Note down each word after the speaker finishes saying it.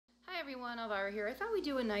everyone, Elvira here. I thought we'd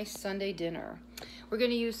do a nice Sunday dinner. We're going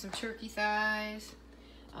to use some turkey thighs,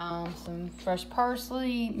 some fresh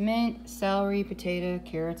parsley, mint, celery, potato,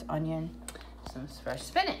 carrots, onion, some fresh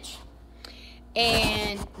spinach.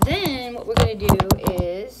 And then what we're going to do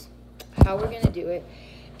is, how we're going to do it,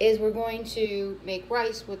 is we're going to make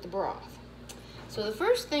rice with the broth. So the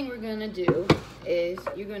first thing we're going to do is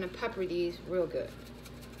you're going to pepper these real good.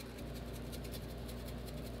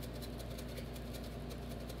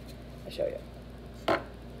 I'll show you.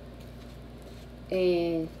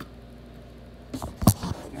 And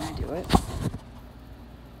we're going to do it.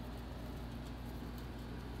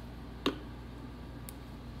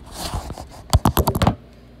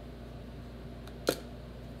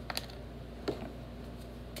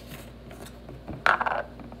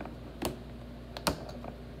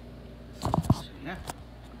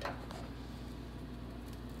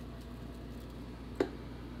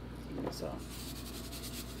 So,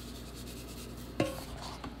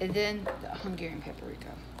 and then the Hungarian paprika.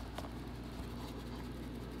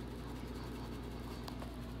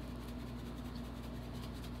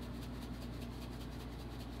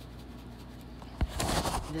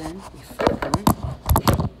 Then we flip them,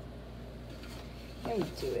 and we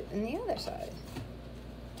do it on the other side.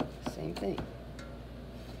 Same thing.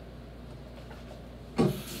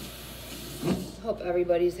 Hope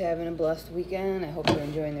everybody's having a blessed weekend. I hope they're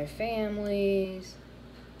enjoying their families.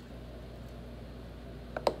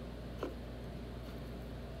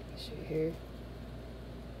 Show you here.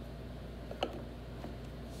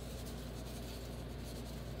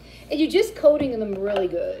 And you're just coating them really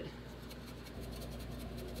good.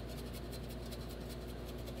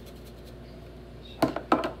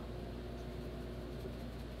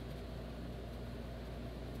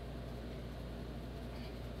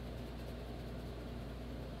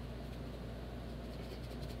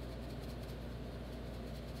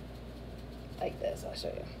 Like this, I'll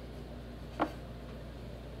show you.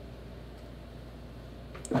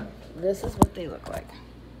 This is what they look like.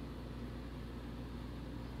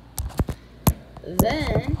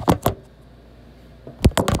 Then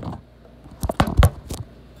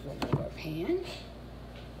we'll move our pan.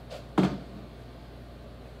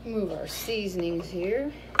 Move our seasonings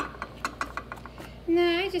here.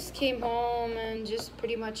 Nah, I just came home and just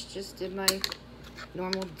pretty much just did my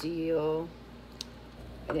normal deal.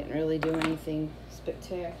 I didn't really do anything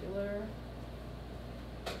spectacular.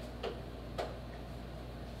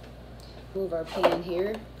 Move our pan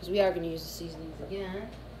here, because we are going to use the seasonings again.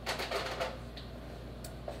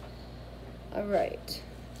 All right,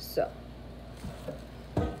 so.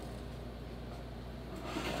 I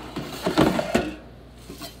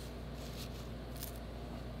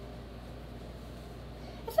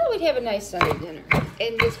thought we'd have a nice Sunday dinner.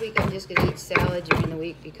 And this week I'm just going to eat salad during the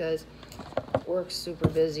week because work's super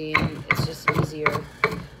busy and it's just easier,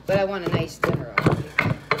 but I want a nice dinner all week.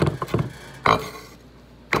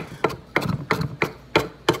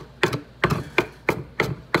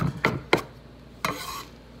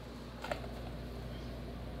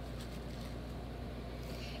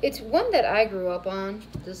 It's one that I grew up on.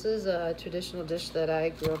 This is a traditional dish that I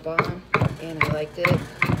grew up on and I liked it.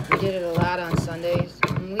 We did it a lot on Sundays.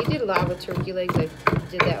 And we did a lot with turkey legs. I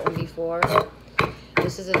did that one before.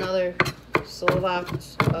 This is another Slovak,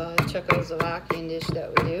 Czechoslovakian dish that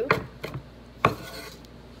we do.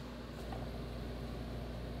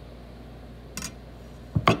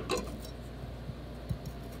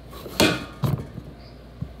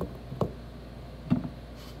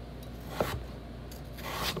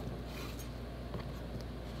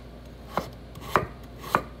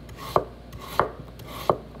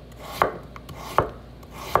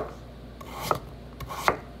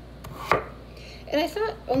 And I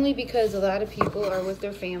thought, only because a lot of people are with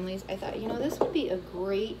their families, I thought, you know, this would be a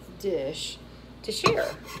great dish to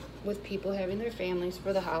share with people having their families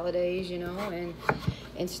for the holidays, you know,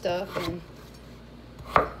 and stuff. And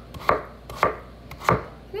I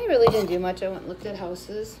really didn't do much. I went and looked at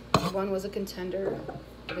houses. One was a contender,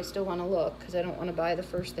 but I still want to look because I don't want to buy the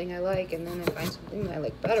first thing I like and then I find something I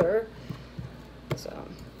like better. So.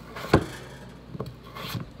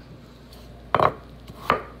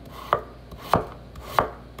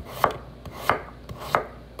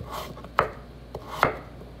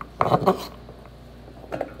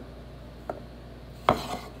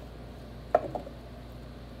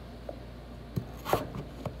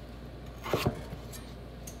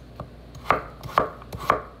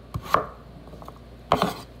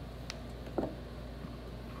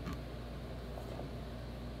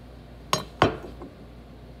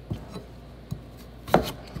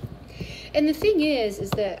 And the thing is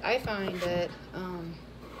that I find that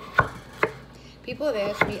People have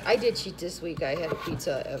asked me. I did cheat this week. I had a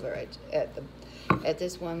pizza ever at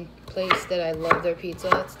this one place that I love their pizza.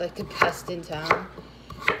 It's like the best in town.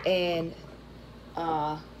 And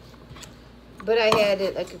but I had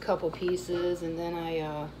it like a couple pieces, and then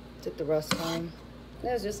I took the rest home.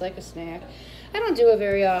 It was just like a snack. I don't do it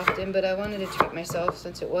very often, but I wanted to treat myself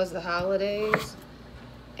since it was the holidays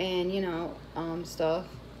and, you know, stuff.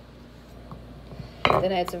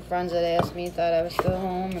 Then I had some friends that asked me, thought I was still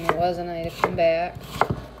home, and I wasn't. I had to come back.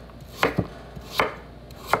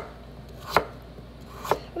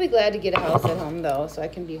 I'll be glad to get a house at home, though, so I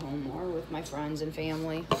can be home more with my friends and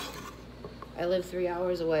family. I live 3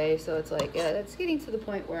 hours away, so it's like, yeah, that's getting to the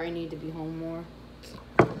point where I need to be home more.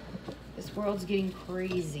 This world's getting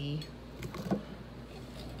crazy.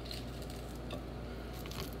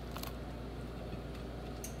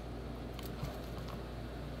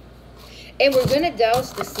 And we're going to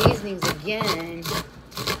douse the seasonings again,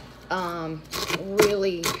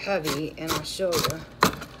 really heavy, and I'll show you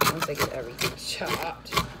once I get everything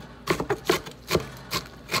chopped.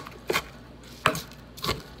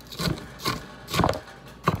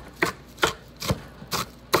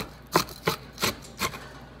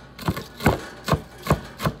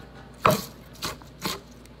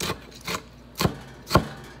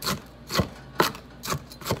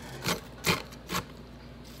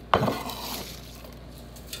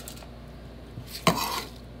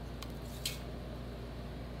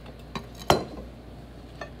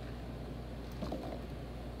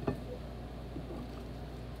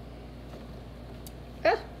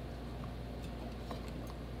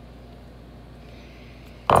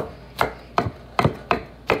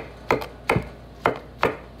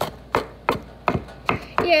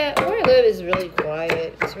 Yeah, where I live is really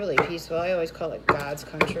quiet. It's really peaceful. I always call it God's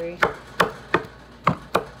country.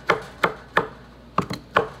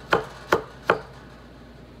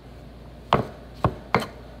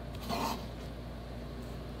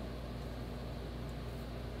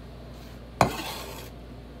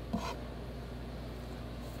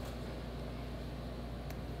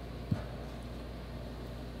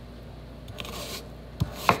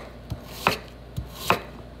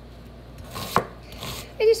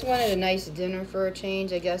 I just wanted a nice dinner for a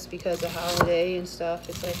change, I guess, because of holiday and stuff.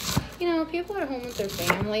 It's like, you know, people are home with their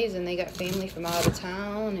families, and they got family from out of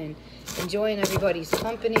town and enjoying everybody's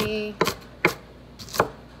company.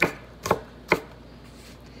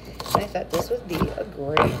 I thought this would be a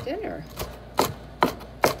great dinner.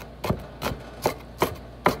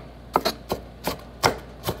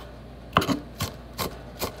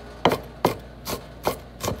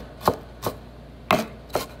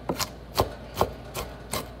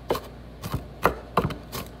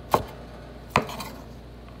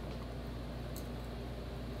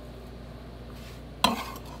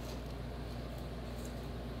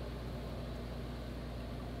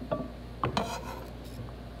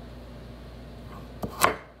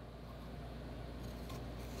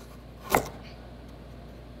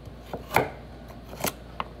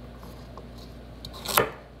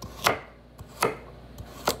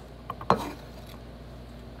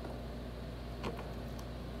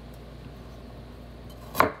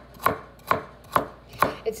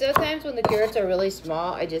 And sometimes when the carrots are really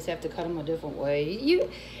small, I just have to cut them a different way.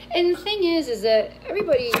 And the thing is that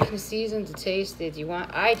everybody can season to taste that you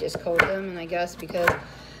want. I just coat them, and I guess because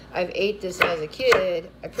I've ate this as a kid,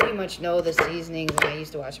 I pretty much know the seasonings, and I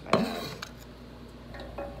used to watch my dad.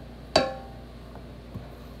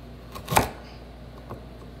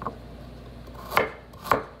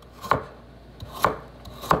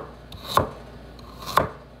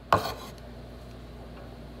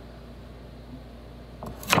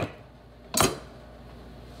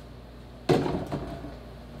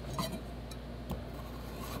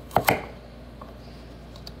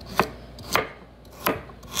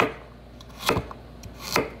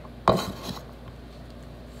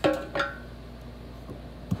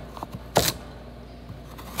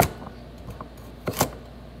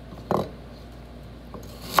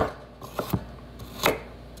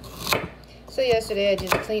 So yesterday I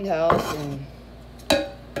just cleaned house and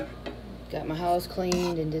got my house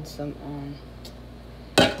cleaned and did some, and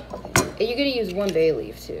you're gonna use 1 bay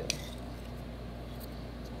leaf too.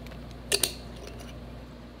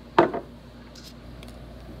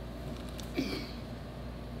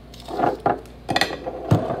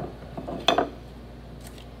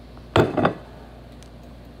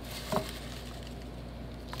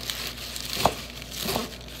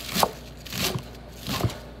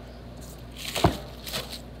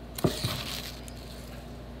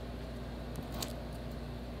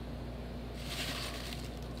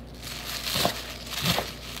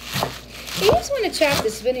 going to chop the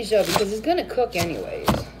spinach up because it's going to cook anyways.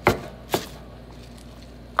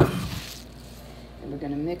 And we're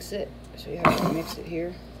going to mix it. I'll show you how to mix it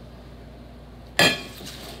here.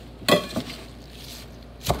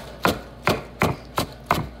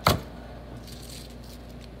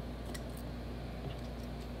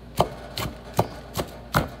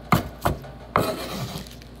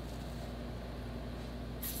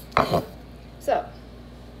 So,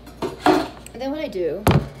 and then what I do,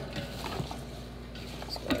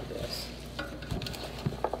 let's grab this.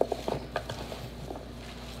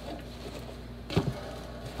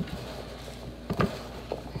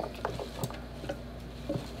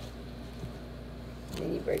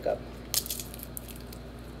 Then you break up.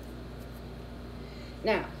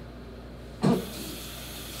 Now,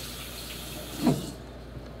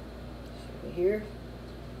 here,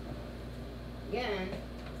 again,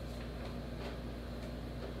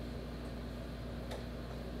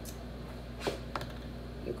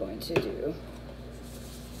 you're going to do,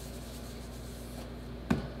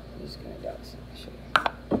 I'm just going to douse it, show you.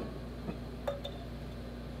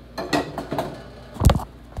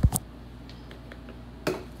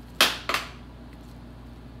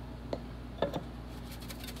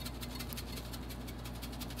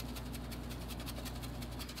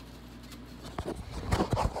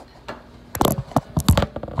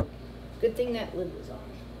 Good thing that lid was on.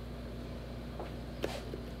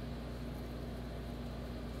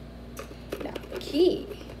 Now, the key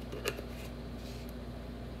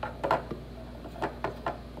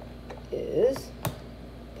is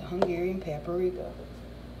the Hungarian paprika.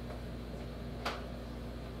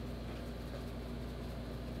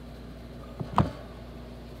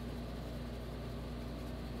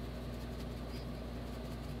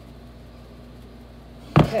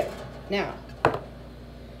 Okay, now,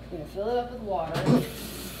 I'm going to fill it up with water.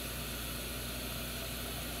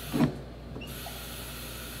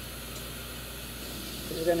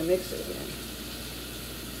 Because we're going to mix it again.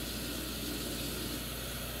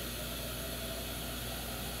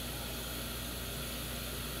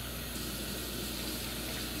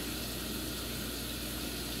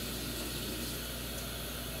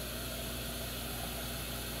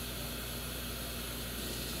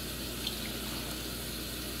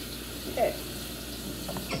 Okay.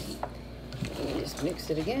 Let me just mix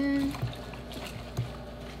it again.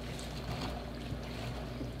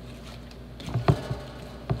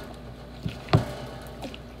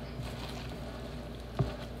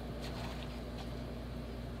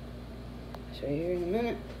 Show you here in a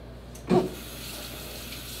minute.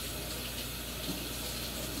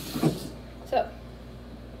 So,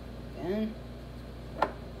 again.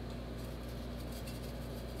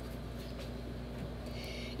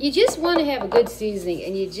 You just want to have a good seasoning,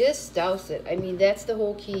 and you just douse it. I mean, that's the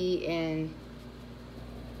whole key. And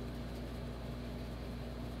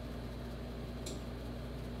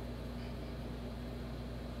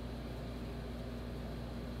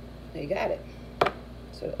you got it.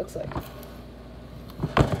 That's what it looks like.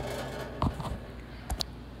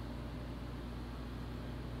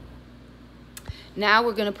 Now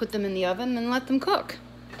we're going to put them in the oven and let them cook.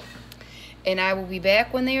 And I will be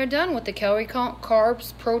back when they are done with the calorie count,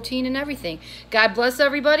 carbs, protein, and everything. God bless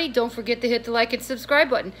everybody. Don't forget to hit the like and subscribe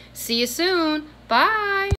button. See you soon. Bye.